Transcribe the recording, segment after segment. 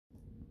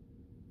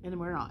And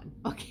we're on.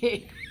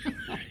 Okay.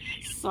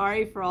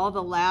 Sorry for all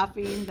the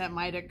laughing that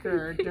might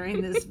occur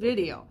during this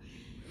video.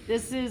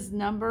 This is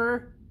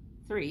number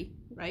 3,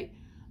 right,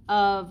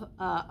 of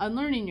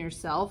Unlearning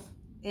Yourself.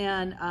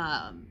 And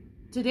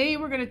today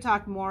we're going to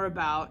talk more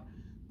about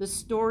the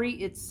story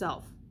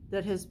itself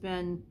that has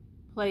been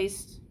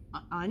placed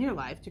on your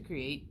life to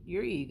create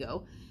your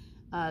ego,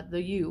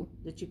 the you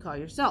that you call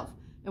yourself.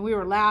 And we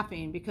were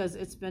laughing because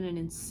it's been an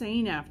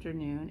insane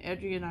afternoon.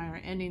 Edrie and I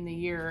are ending the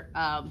year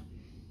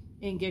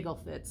in giggle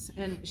fits,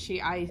 and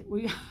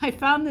I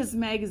found this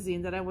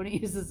magazine that I want to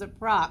use as a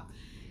prop,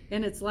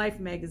 and it's Life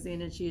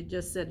magazine, and she had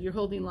just said, "You're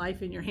holding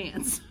life in your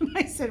hands." And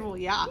I said, well,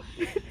 yeah.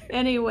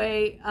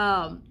 Anyway,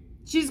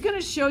 she's going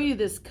to show you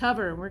this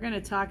cover, and we're going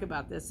to talk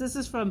about this. This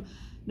is from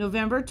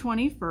November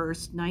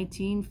 21st,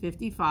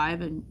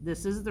 1955, and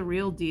this is the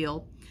real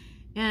deal.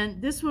 And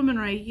this woman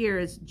right here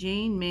is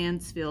Jane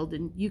Mansfield,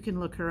 and you can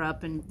look her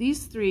up. And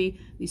these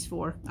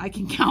 4, I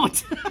can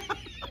count.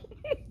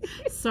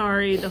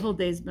 Sorry, the whole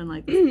day's been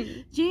like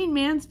this. Jane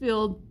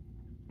Mansfield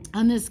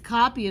on this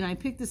copy, and I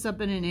picked this up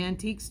in an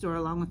antique store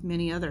along with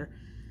many other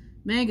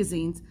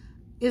magazines,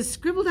 is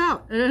scribbled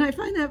out. And I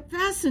find that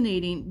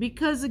fascinating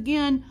because,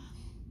 again,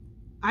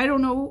 I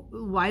don't know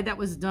why that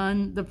was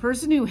done. The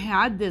person who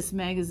had this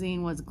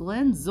magazine was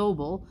Glenn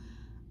Zobel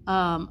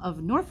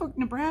of Norfolk,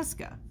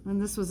 Nebraska.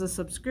 And this was a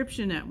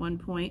subscription at one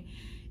point.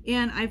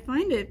 And I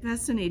find it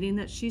fascinating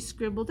that she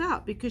scribbled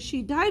out because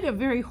she died a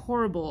very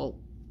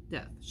horrible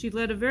death. She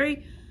led a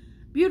very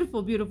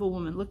beautiful, beautiful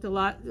woman. Looked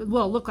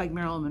like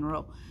Marilyn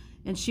Monroe.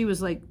 And she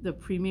was like the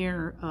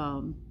premier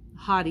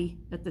hottie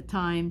at the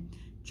time.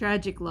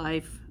 Tragic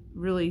life.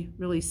 Really,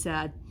 really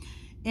sad.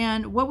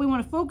 And what we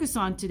want to focus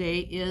on today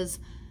is,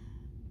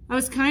 I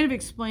was kind of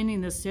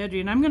explaining this to Edrie,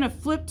 and I'm going to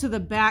flip to the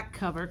back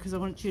cover because I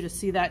want you to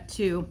see that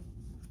too.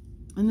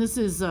 And this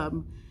is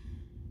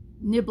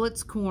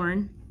Niblet's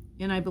corn,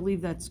 and I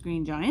believe that's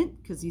Green Giant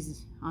because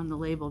he's on the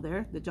label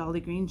there, the Jolly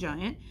Green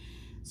Giant.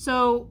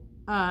 So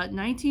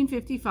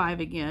 1955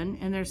 again,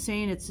 and they're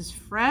saying it's as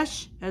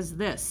fresh as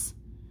this.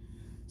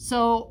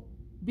 So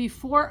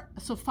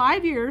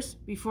 5 years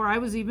before I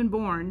was even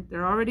born,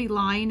 they're already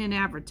lying in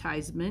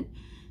advertisement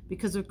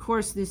because, of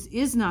course, this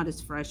is not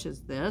as fresh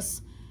as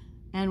this.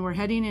 And we're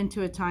heading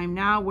into a time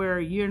now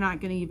where you're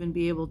not going to even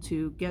be able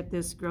to get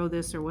this, grow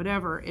this, or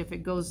whatever if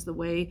it goes the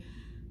way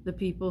the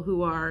people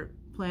who are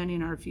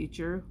planning our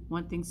future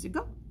want things to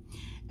go.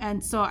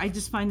 And so I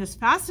just find this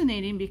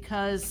fascinating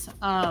because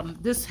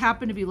this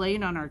happened to be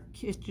laying on our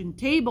kitchen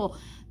table.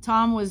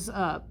 Tom was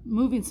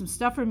moving some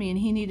stuff for me, and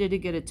he needed to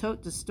get a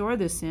tote to store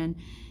this in.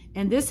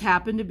 And this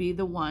happened to be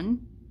the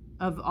one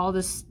of all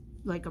this,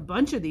 like a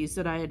bunch of these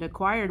that I had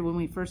acquired when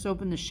we first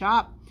opened the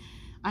shop.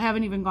 I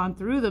haven't even gone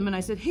through them. And I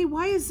said, hey,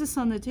 why is this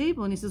on the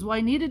table? And he says, well, I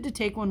needed to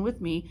take one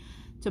with me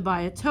to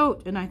buy a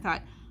tote. And I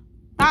thought,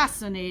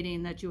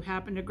 fascinating that you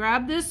happen to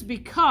grab this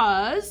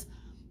because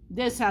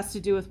this has to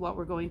do with what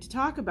we're going to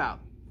talk about.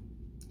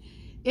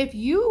 If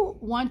you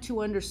want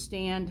to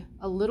understand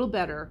a little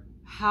better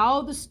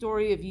how the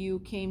story of you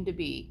came to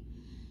be,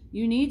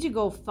 you need to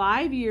go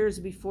 5 years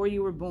before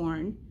you were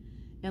born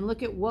and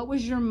look at what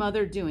was your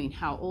mother doing.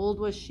 How old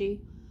was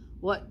she?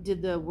 What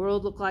did the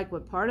world look like?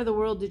 What part of the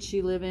world did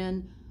she live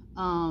in?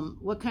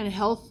 What kind of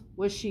health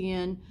was she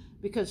in?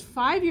 Because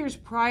 5 years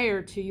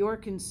prior to your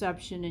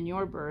conception and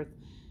your birth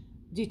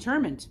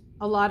determined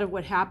a lot of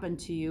what happened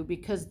to you,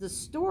 because the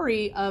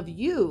story of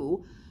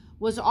you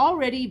was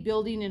already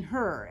building in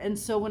her. And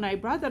so when I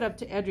brought that up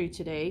to Edrie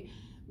today,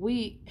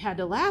 we had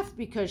to laugh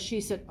because she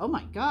said, oh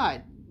my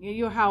God,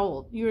 you're how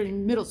old? You're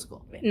in middle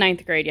school.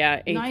 9th grade,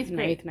 yeah. Ninth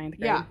grade.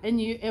 Yeah,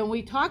 and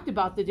we talked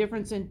about the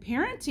difference in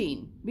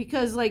parenting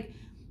because, like,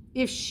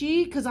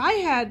 because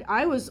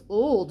I was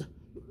old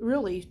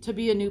really to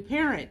be a new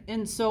parent,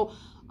 and so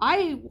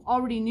I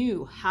already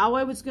knew how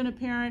I was going to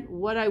parent,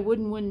 what I would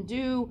and wouldn't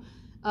do.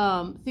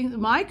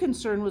 My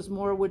concern was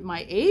more, would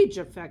my age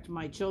affect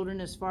my children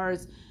as far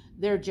as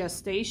their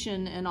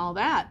gestation and all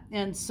that?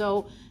 And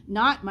so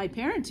not my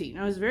parenting.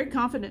 I was very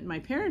confident in my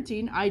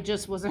parenting. I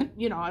just wasn't,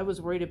 I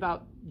was worried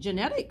about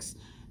genetics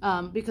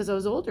because I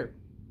was older.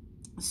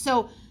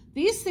 So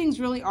these things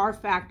really are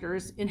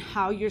factors in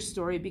how your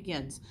story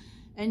begins.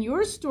 And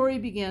your story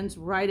begins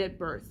right at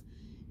birth.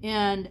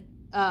 And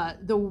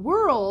the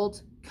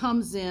world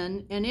comes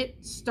in and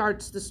it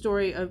starts the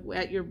story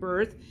at your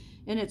birth.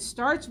 And it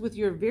starts with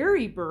your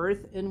very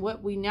birth and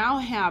what we now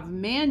have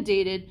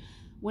mandated.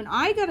 When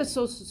I got a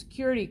Social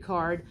Security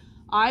card,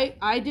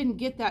 I didn't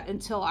get that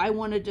until I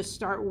wanted to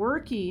start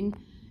working.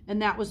 And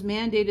that was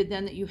mandated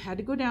then that you had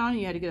to go down and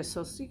you had to get a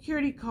Social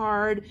Security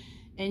card.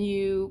 And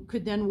you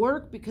could then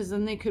work because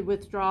then they could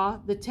withdraw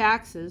the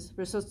taxes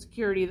for Social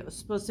Security that was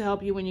supposed to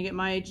help you when you get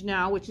my age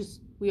now, which is,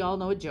 we all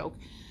know, a joke.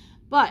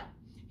 But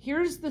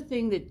here's the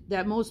thing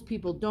that most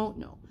people don't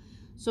know.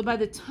 So by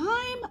the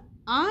time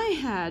I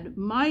had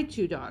my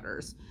 2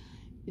 daughters,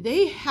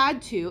 they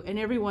had to, and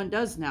everyone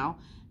does now,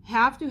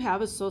 have to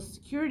have a Social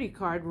Security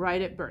card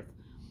right at birth.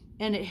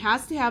 And it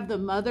has to have the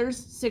mother's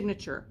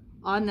signature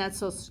on that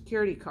Social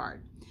Security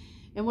card.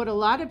 And what a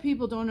lot of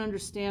people don't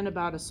understand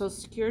about a Social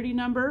Security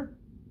number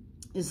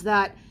is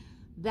that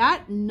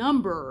that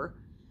number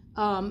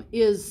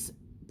is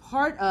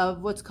part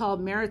of what's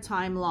called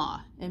maritime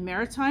law. And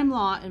maritime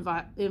law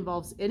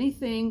involves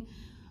anything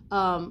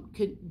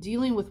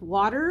dealing with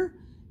water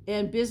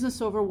and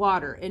business over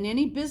water. And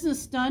any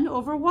business done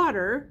over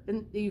water,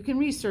 and you can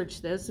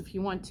research this if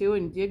you want to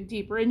and dig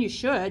deeper, and you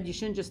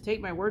shouldn't just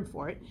take my word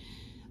for it,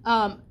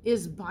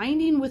 is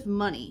binding with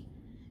money.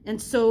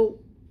 And so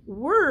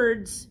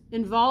words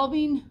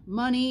involving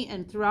money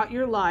and throughout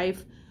your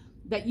life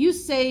that you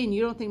say and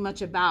you don't think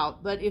much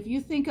about, but if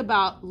you think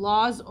about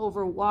laws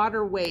over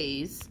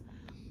waterways,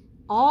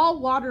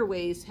 all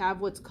waterways have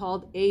what's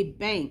called a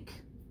bank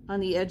on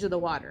the edge of the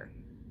water.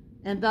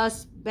 And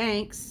thus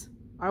banks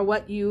are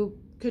what you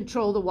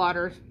control the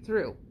water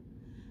through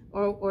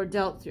or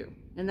dealt through.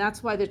 And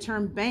that's why the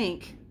term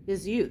bank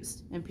is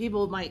used. And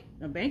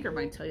a banker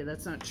might tell you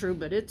that's not true,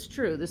 but it's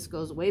true. This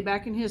goes way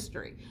back in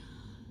history.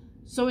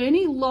 So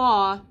any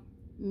law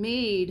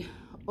made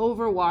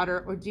over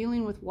water or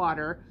dealing with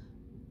water,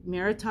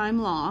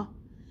 maritime law,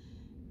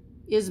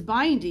 is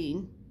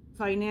binding,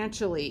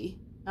 financially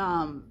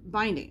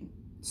binding.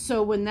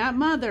 So when that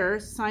mother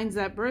signs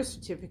that birth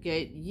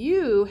certificate,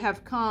 you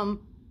have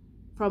come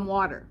from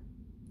water.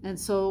 And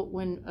so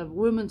when a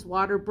woman's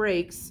water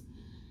breaks,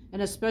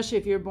 and especially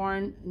if you're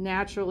born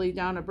naturally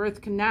down a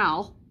birth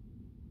canal,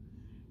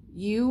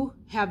 you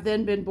have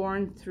then been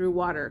born through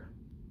water,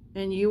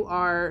 and you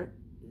are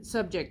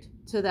subject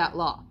to that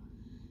law.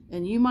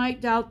 And you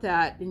might doubt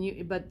that,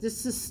 but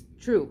this is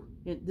true.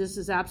 This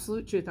is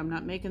absolute truth. I'm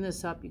not making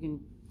this up. You can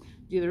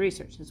do the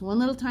research. It's one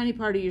little tiny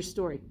part of your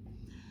story.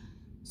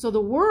 So the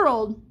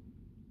world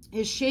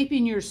is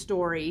shaping your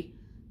story,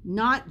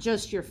 not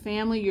just your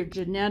family, your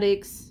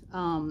genetics,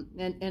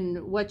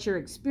 and what you're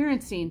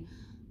experiencing.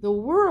 The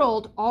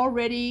world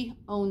already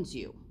owns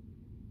you.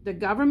 The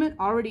government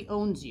already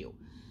owns you.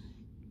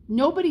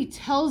 Nobody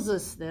tells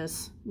us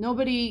this.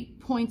 Nobody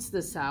points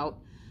this out.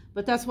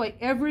 But that's why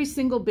every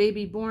single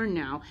baby born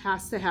now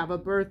has to have a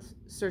birth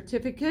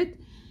certificate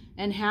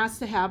and has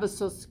to have a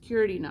Social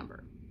Security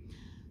number.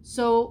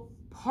 So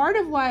part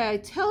of why I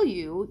tell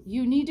you,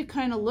 you need to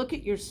kind of look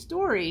at your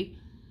story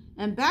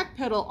and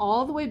backpedal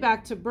all the way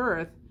back to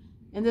birth.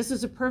 And this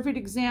is a perfect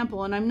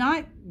example. And I'm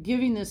not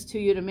giving this to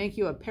you to make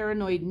you a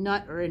paranoid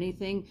nut or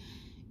anything.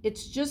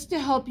 It's just to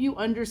help you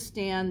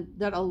understand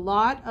that a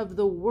lot of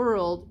the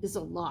world is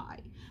a lie.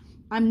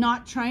 I'm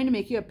not trying to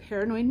make you a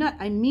paranoid nut.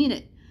 I mean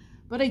it.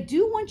 But I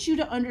do want you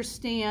to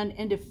understand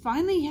and to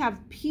finally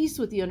have peace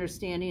with the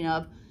understanding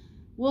of,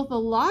 well, if a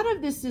lot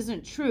of this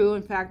isn't true,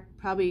 in fact,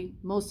 probably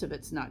most of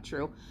it's not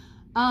true,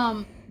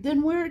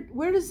 then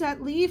where does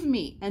that leave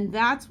me? And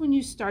that's when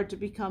you start to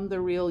become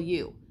the real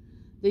you,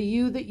 the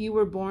you that you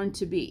were born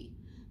to be.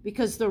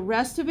 Because the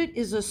rest of it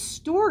is a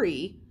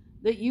story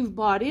that you've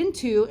bought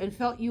into and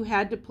felt you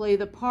had to play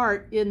the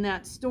part in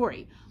that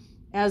story.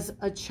 As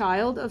a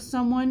child of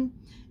someone,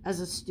 as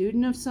a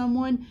student of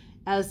someone,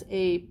 as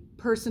a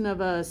person of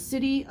a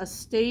city, a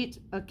state,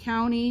 a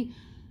county,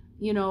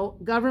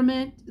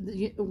 government,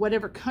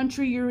 whatever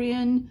country you're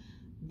in.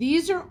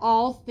 These are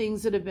all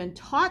things that have been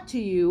taught to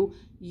you.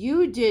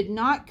 You did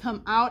not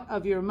come out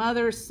of your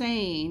mother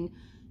saying,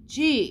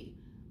 gee,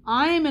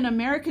 I'm an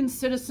American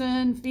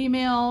citizen,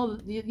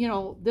 female,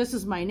 this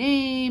is my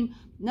name.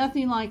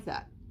 Nothing like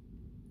that.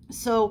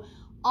 So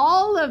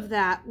all of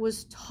that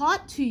was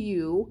taught to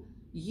you.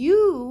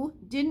 You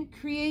didn't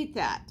create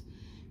that.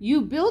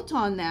 You built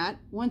on that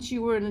once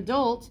you were an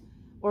adult,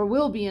 or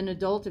will be an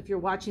adult if you're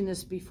watching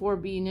this before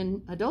being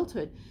in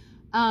adulthood.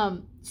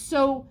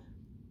 So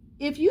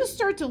if you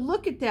start to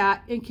look at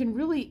that and can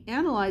really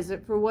analyze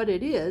it for what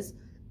it is,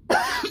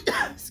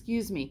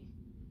 excuse me,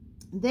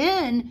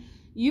 then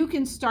you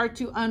can start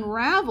to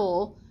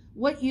unravel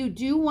what you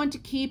do want to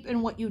keep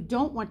and what you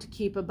don't want to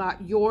keep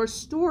about your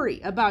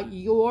story, about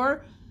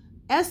your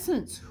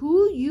essence,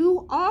 who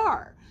you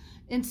are.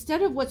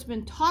 Instead of what's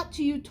been taught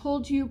to you,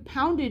 told to you,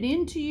 pounded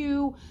into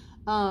you,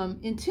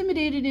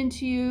 intimidated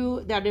into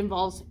you, that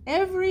involves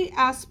every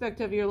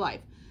aspect of your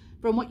life,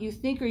 from what you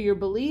think are your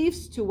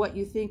beliefs to what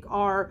you think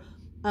are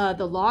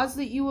the laws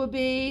that you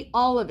obey,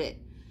 all of it.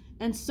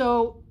 And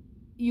so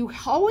you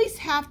always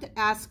have to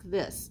ask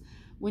this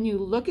when you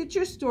look at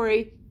your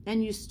story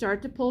and you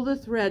start to pull the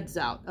threads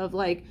out of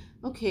like,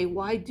 okay,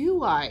 why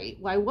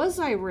was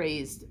I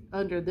raised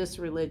under this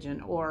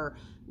religion? Or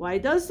why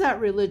does that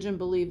religion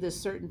believe this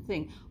certain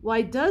thing?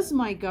 Why does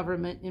my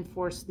government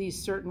enforce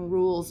these certain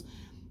rules?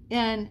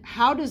 And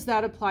how does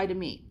that apply to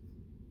me?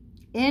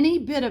 Any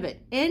bit of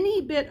it,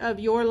 any bit of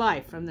your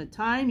life from the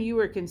time you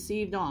were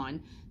conceived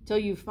on till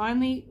you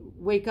finally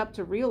wake up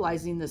to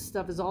realizing this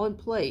stuff is all in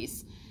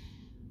place,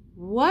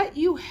 what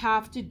you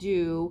have to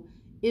do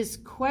is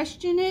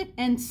question it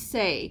and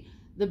say,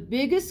 the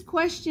biggest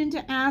question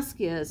to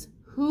ask is,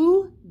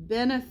 who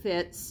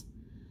benefits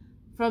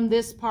from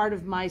this part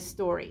of my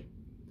story?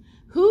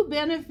 Who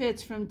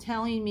benefits from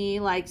telling me,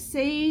 like,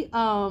 say,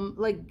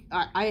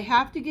 I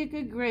have to get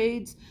good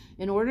grades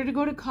in order to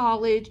go to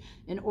college,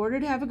 in order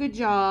to have a good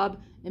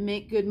job and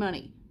make good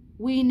money?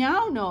 we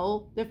now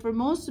know that for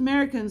most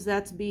Americans,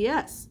 that's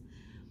BS.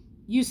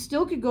 You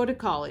still could go to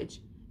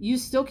college. You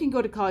still can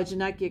go to college and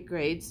not get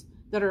grades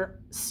that are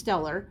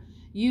stellar.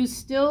 You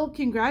still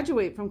can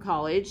graduate from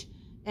college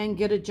and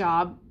get a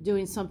job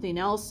doing something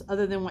else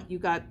other than what you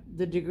got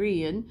the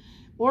degree in,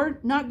 or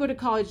not go to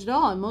college at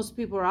all. And most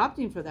people are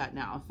opting for that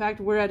now. In fact,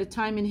 we're at a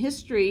time in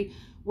history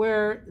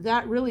where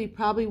that really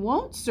probably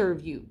won't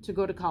serve you to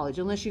go to college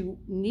unless you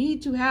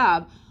need to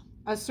have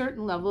a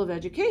certain level of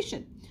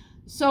education.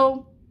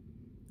 So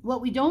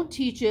what we don't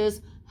teach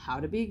is how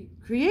to be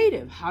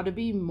creative, how to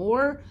be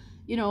more,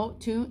 in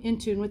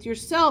tune with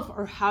yourself,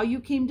 or how you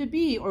came to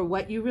be, or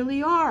what you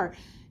really are.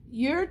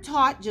 You're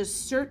taught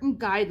just certain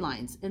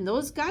guidelines, and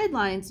those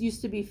guidelines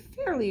used to be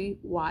fairly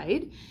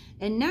wide,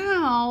 and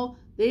now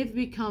they've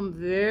become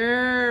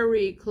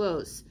very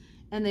close,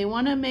 and they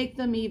want to make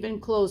them even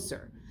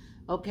closer,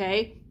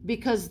 okay?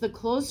 Because the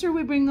closer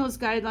we bring those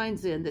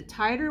guidelines in, the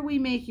tighter we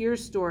make your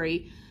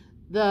story,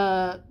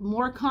 the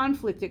more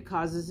conflict it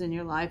causes in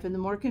your life, and the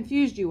more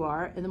confused you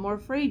are, and the more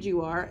afraid you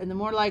are, and the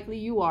more likely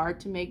you are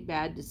to make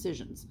bad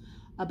decisions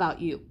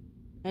about you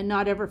and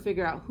not ever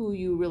figure out who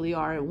you really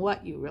are and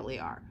what you really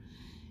are.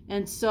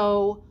 And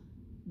so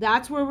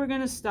that's where we're going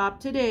to stop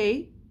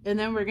today, and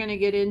then we're going to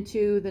get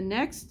into the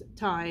next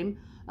time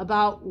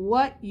about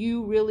what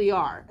you really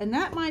are. And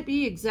that might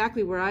be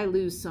exactly where I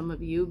lose some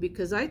of you,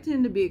 because I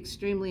tend to be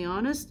extremely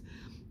honest,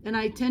 and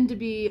I tend to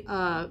be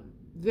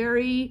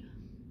very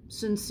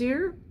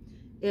sincere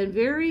and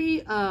very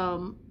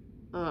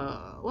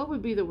what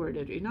would be the word,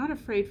 Adri? Not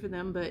afraid for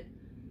them, but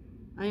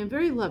I am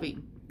very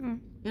loving,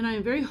 and I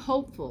am very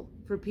hopeful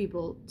for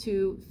people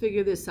to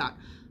figure this out.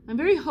 I'm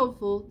very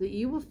hopeful that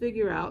you will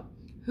figure out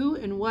who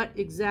and what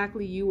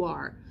exactly you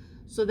are,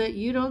 so that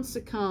you don't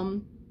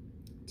succumb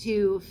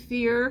to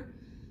fear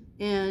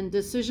and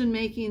decision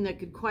making that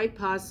could quite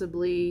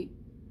possibly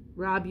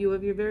rob you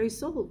of your very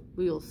soul,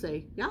 we will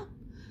say. Yeah.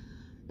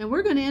 And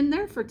we're going to end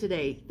there for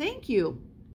today. Thank you.